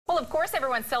Well, of course,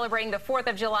 everyone's celebrating the 4th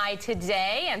of July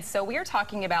today, and so we are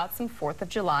talking about some 4th of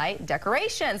July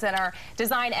decorations. And our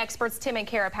design experts, Tim and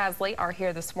Kara Paslay, are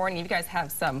here this morning. You guys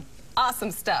have some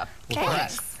awesome stuff for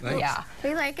us. Thanks. Yeah.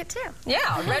 We like it too.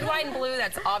 Yeah, red, white, and blue,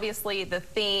 that's obviously the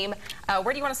theme.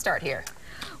 Where do you want to start here?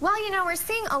 Well, you know, we're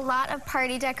seeing a lot of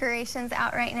party decorations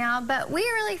out right now, but we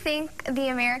really think the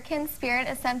American spirit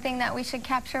is something that we should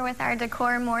capture with our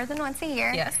decor more than once a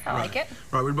year. Yes, I like it.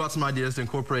 Right, we brought some ideas to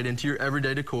incorporate into your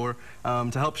everyday decor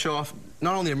to help show off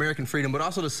not only American freedom, but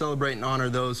also to celebrate and honor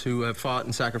those who have fought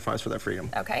and sacrificed for that freedom.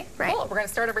 Okay, right. Cool. We're going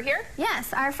to start over here.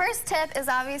 Yes, our first tip is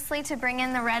obviously to bring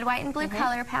in the red, white, and blue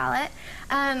color palette.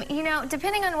 You know,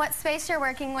 depending on what space you're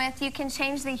working with, you can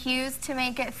change the hues to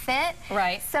make it fit.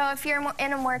 Right. So if you're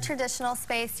in a more traditional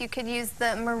space, you could use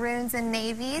the maroons and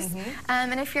navies.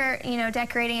 And if you're, you know,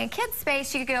 decorating a kid's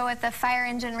space, you could go with the fire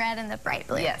engine red and the bright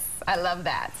blue. Yes, I love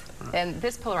that. And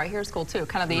this pillar right here is cool too,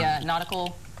 kind of the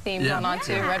nautical theme going on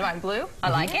too, red, white, and blue. I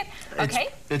like it. Okay.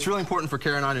 It's really important for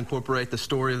Kara and I to incorporate the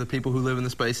story of the people who live in the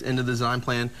space into the design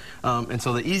plan. And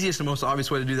so the easiest and most obvious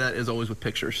way to do that is always with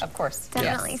pictures. Of course.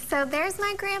 Definitely. Yes. So there's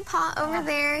my grandpa over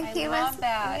there. I love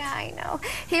that. Yeah, I know.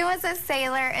 He was a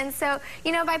sailor, and so,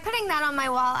 you know, by putting that on my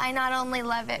wall, I not only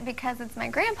love it because it's my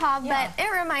grandpa, but it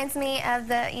reminds me of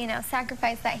the, you know,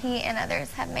 sacrifice that he and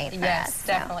others have made for us. Yes,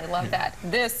 definitely love that.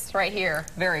 This right here,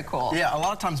 very cool. Yeah, a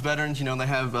lot of times veterans, you know, they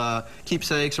have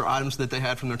keepsakes or items that they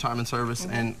had from their time in service,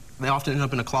 and they often end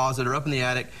up in a closet or up in the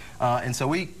attic. And so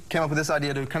we came up with this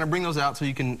idea to kind of bring those out so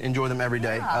you can enjoy them every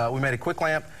day. We made a quick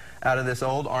lamp out of this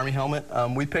old Army helmet.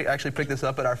 We actually picked this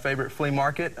up at our favorite flea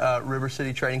market, River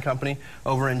City Trading Company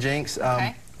over in Jinx.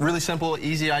 Really simple,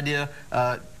 easy idea.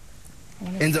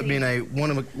 Ends up being a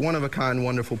one-of-a-kind,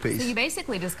 wonderful piece. So you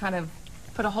basically just kind of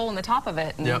put a hole in the top of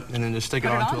it. And and then just stick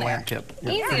it onto a lamp tip.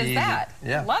 Easy as that.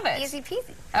 Yeah. Love it. Easy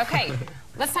peasy. Okay,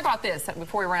 let's talk about this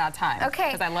before we run out of time. Okay.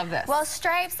 Because I love this. Well,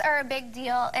 stripes are a big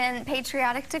deal in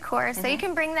patriotic decor, so you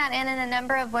can bring that in a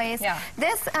number of ways. Yeah.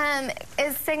 This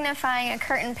is signifying a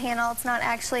curtain panel. It's not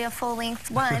actually a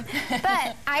full-length one.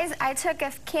 But I took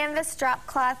a canvas drop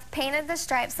cloth, painted the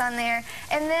stripes on there,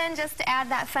 and then just to add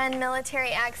that fun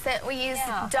military accent, we used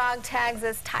dog tags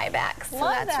as tiebacks. So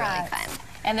that's really fun.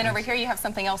 And then over here you have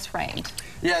something else framed.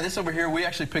 Yeah, this over here, we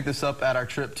actually picked this up at our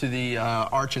trip to the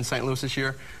Arch in St. Louis this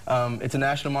year. It's a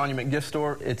National Monument gift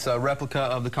store. It's a replica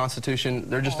of the Constitution.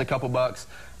 They're just a couple bucks.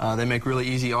 They make really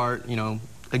easy art, you know,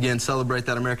 again, celebrate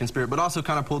that American spirit, but also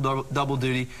kind of pull double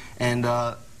duty and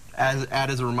add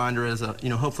as a reminder as a, you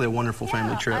know, hopefully a wonderful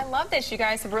family trip. I love this. You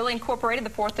guys have really incorporated the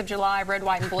 4th of July, red,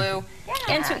 white, and blue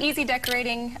into easy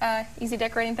decorating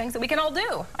things that we can all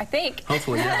do, I think.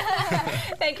 Hopefully, yeah.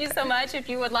 Thank you so much. If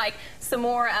you would like some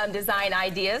more design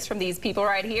ideas from these people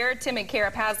right here, Tim and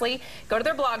Kara Paslay, go to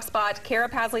their blog spot,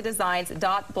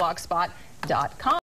 karapasleydesigns.blogspot.com.